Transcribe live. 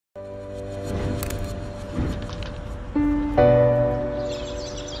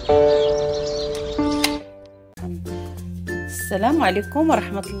السلام عليكم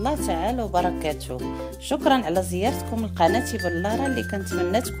ورحمة الله تعالى وبركاته. شكرا على زيارتكم لقناتي باللارا اللي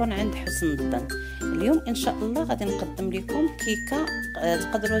كنتمنى تكون عند حسن الظن. اليوم ان شاء الله غادي نقدم لكم كيكه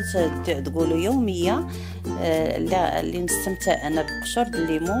تقدروا تقولوا يوميه اللي نستمتع انا بقشور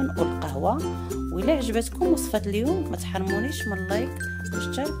الليمون والقهوه. وإلا عجبتكم وصفه اليوم ما تحرمونيش من اللايك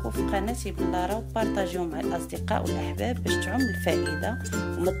واشتركوا في قناتي باللارا وبارطاجيو مع الاصدقاء والاحباب باش تعم الفائده،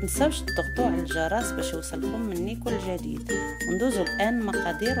 وما تنساوش تضغطوا على الجرس باش يوصلكم مني كل جديد. وندوزوا الان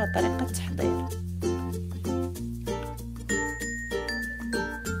مقادير وطريقه التحضير.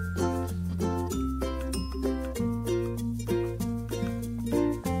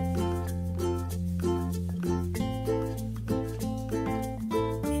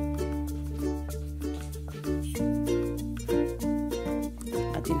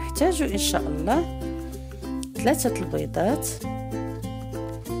 غادي نحتاجو ان شاء الله 3 البيضات،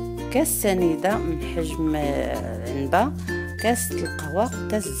 كاس سنيده من حجم عنبه، كاس القهوه،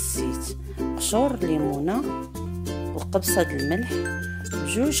 كاس الزيت، قشور ليمونه وقبصه الملح،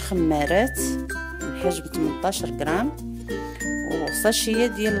 2 خمارات من حجم 18 غرام، وساشيه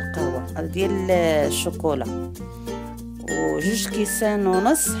ديال القهوه ديال الشوكولا، و2 كيسان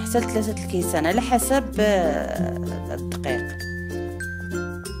ونص حتى 3 الكيسان على حسب الدقيق.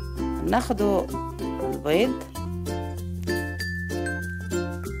 ناخذ البيض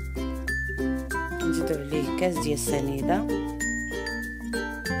نزيدو عليه كاس ديال السنيده،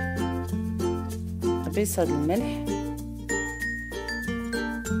 قبيصه الملح،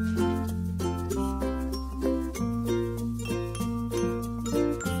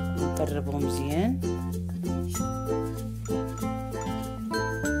 نقربو مزيان.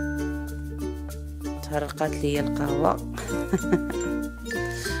 تهرقات لي القهوه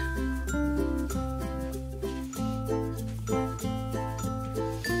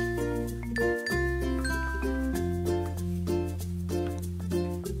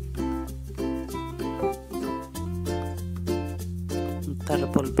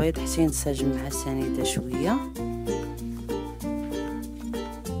نطربوا البيض حتى ينسجم مع السنيده شويه.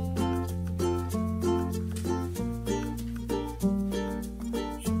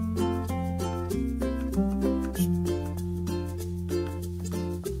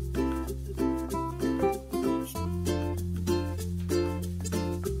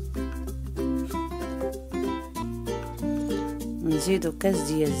 نزيدو كاس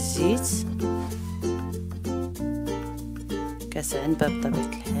ديال الزيت، كاس عنبه بطبيعه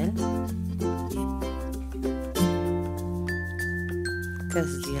الحال، كاس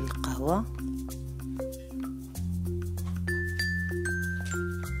ديال القهوه،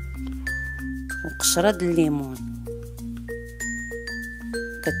 وقشره الليمون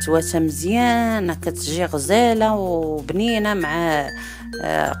كتواتى مزيانه، كتجي غزاله وبنينه مع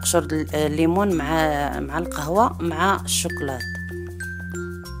قشور الليمون مع القهوه مع الشوكولاط.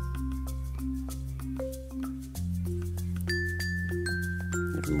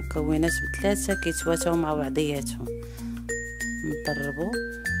 المكونات ب3 كيتواتاو مع بعضياتهم. نطربو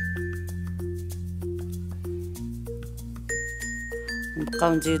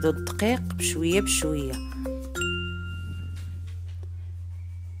نبقاو نزيدو الدقيق بشويه بشويه.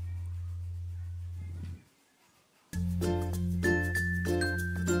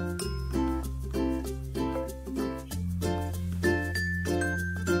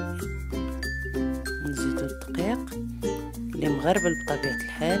 نزيدو الدقيق اللي مغربل بطبيعة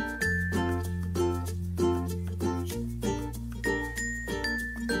الحال،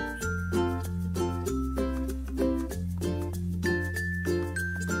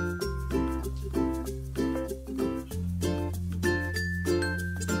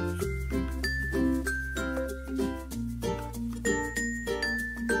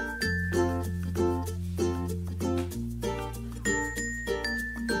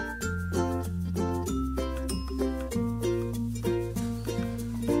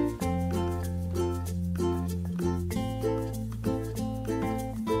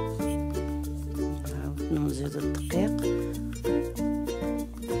 نزيد الدقيق،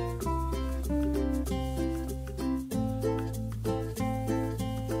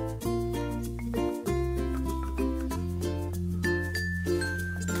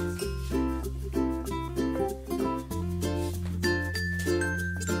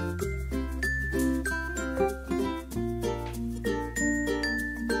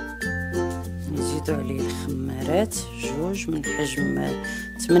 نزيدو عليه الخمارات 2 من حجم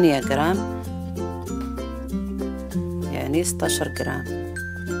 8 غرام، يعني 16 غرام،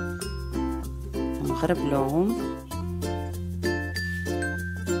 ونغربلوهم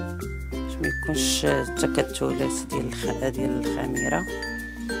باش ما يكونش تكتلات ديال الخميره.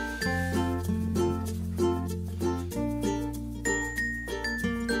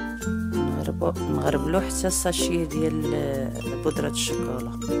 نغربلو حتى الساشيه ديال بودره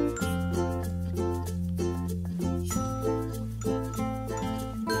الشوكولا.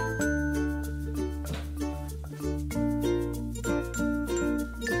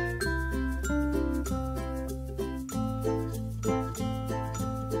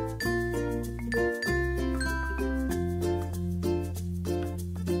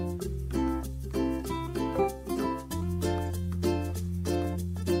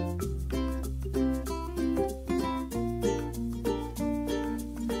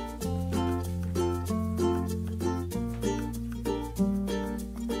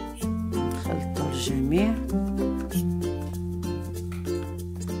 الجميع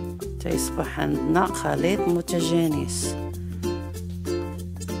تيصبح عندنا خليط متجانس.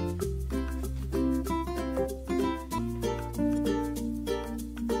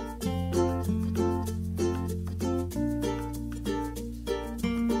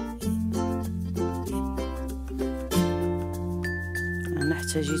 انا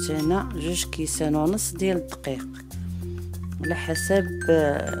احتاجيت هنا 2 كيسان ونص ديال الدقيق على حسب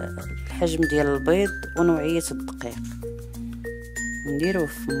الحجم ديال البيض ونوعية الدقيق. نديروه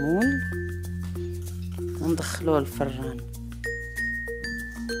في مول وندخلوه الفران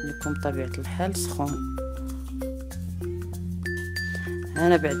يكون بطبيعة الحال سخون.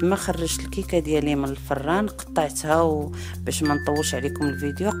 انا بعد ما خرجت الكيكه ديالي من الفران قطعتها، باش ما نطولش عليكم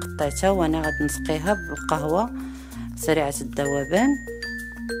الفيديو قطعتها وانا غادي نسقيها بالقهوه سريعه الذوبان،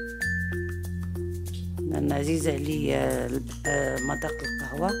 لان عزيزه عليا مذاق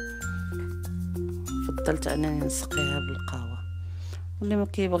القهوه. فضلت انني نسقيها بالقهوه، واللي ما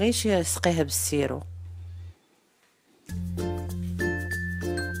كيبغيش يسقيها بالسيرو.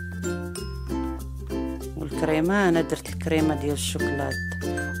 والكريمه انا درت الكريمه ديال الشوكولات،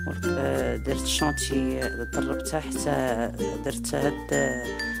 درت الشونتي ضربتها حتى درت هاد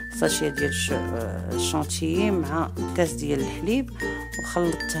ساشيه ديال الشونتي مع كاس ديال الحليب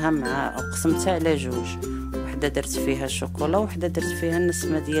وخلطتها مع وقسمتها على 2، وحده درت فيها شوكولا وحده درت فيها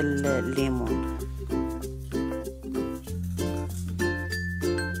النسمه ديال الليمون.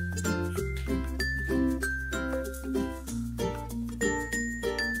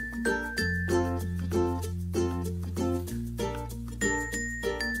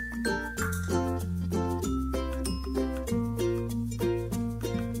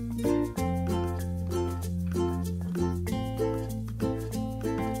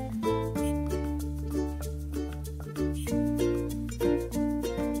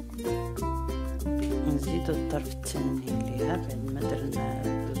 نزيدو الطرف الثاني ليها بعد ما درنا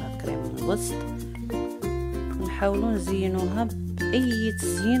الكريم من الوسط. نحاولو نزينوها باي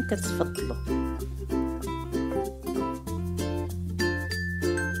تزيين كتفضلوا.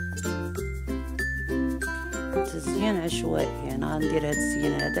 تزيين عشوائي، انا غندير هاد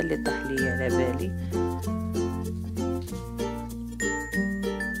الزين هذا اللي طاح ليا على بالي.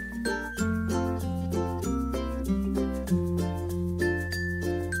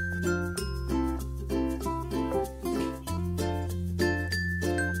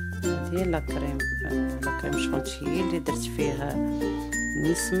 هذه لاكريم شونتيي اللي درت فيها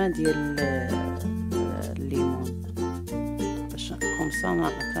النسمه ديال الليمون، باش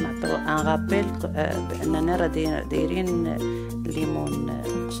كومسا كنعطيو ان غابيل باننا راه دايرين الليمون،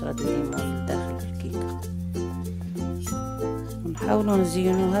 قشره الليمون داخل الكيكه. ونحاولوا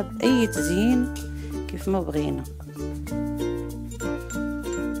نزينوها باي تزيين كيف ما بغينا.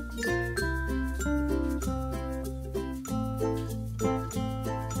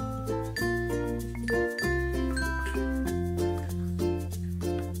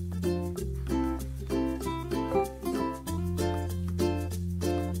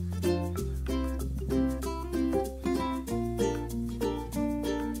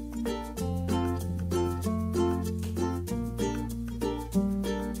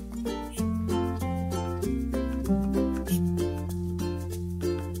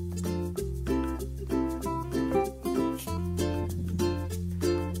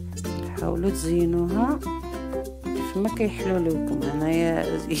 حاولوا تزينوها كيف ما كيحلو لكم.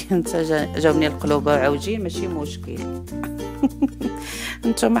 انايا انت جاوني القلوبه وعوجي ماشي مشكل.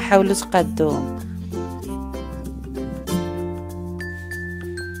 نتوما حاولوا تقادوهم.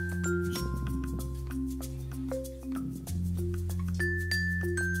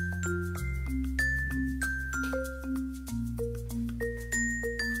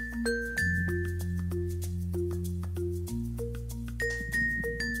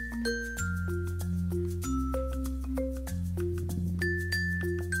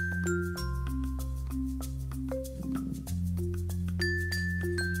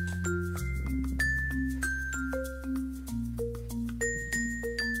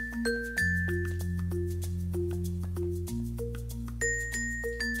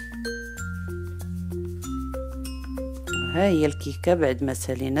 ها هي الكيكه بعد ما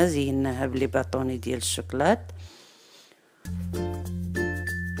سالينا زيناها بلي باطوني ديال الشوكولات.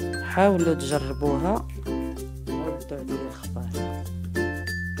 حاولوا تجربوها وردوا عليا الخبر.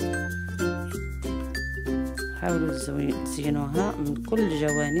 حاولوا تزينوها من كل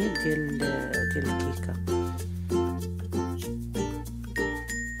الجوانب ديال الكيكه.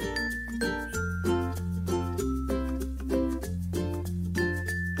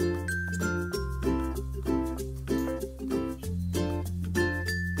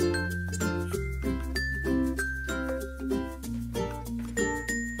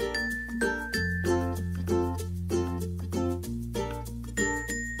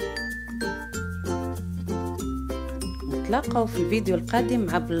 نتلاقاو في الفيديو القادم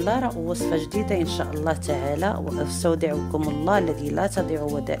مع بلارة ووصفة جديدة إن شاء الله تعالى. وأستودعكم الله الذي لا تضيع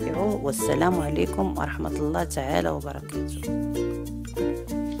ودائعه، والسلام عليكم ورحمة الله تعالى وبركاته.